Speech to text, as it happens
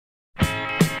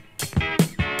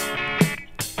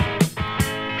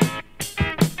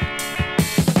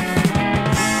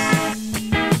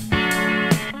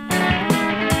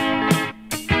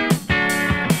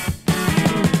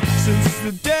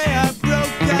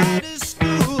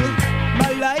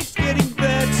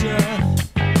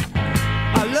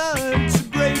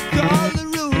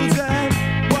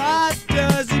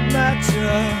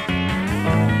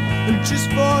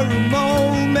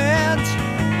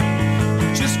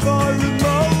a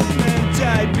moment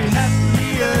I'd be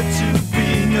happier to be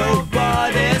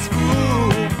nobody's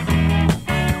fool.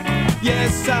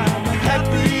 Yes, I'm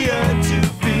happier to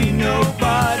be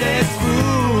nobody's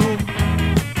fool.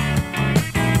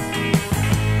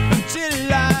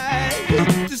 Until I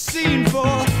hit the scene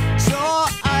for sore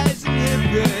eyes and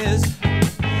hippies.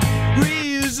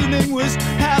 Reasoning was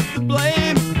half the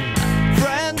blame.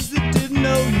 Friends that didn't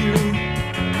know you.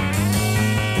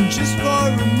 And just for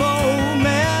a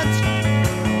moment,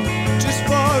 just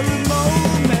for a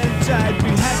moment, I'd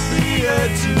be happier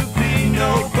to be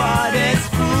nobody's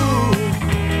fool.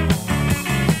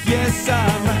 Yes,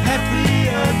 I'm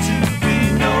happier to be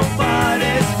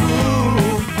nobody's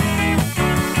fool.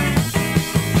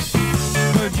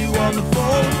 Heard you on the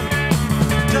phone,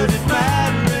 does it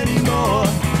matter anymore?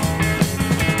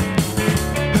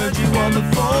 Heard you on the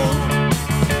phone,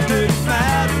 does it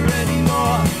matter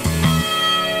anymore?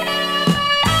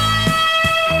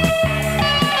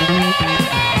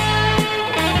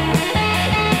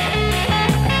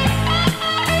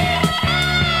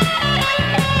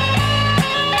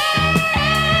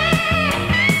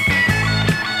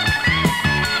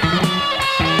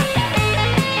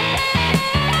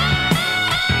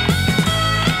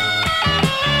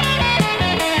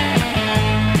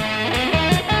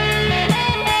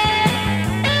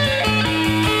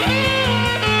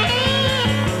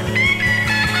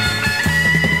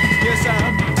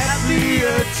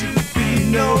 To be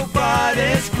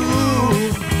nobody's fool.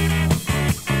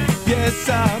 Yes,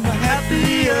 I'm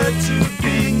happier to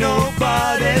be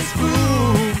nobody's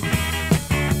fool.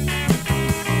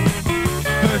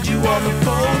 Heard you on the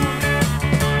phone,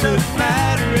 doesn't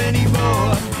matter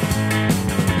anymore.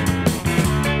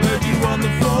 Heard you on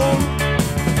the phone,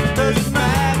 doesn't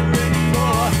matter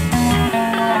anymore.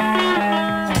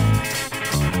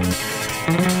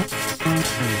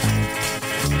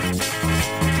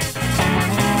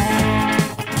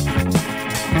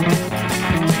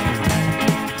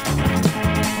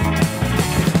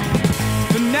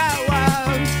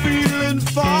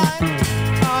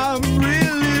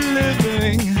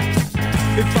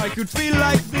 If I could feel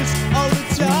like this all the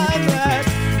time, that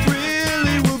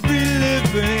really would be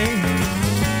living.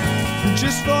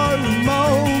 Just for a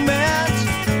moment,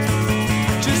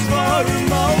 just for a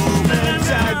moment,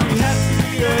 I'd be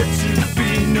happier to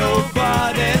be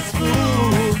nobody's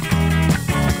fool.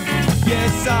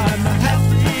 Yes, I'm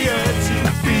happier to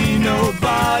be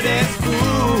nobody's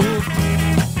fool.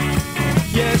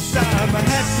 Yes, I'm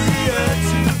happier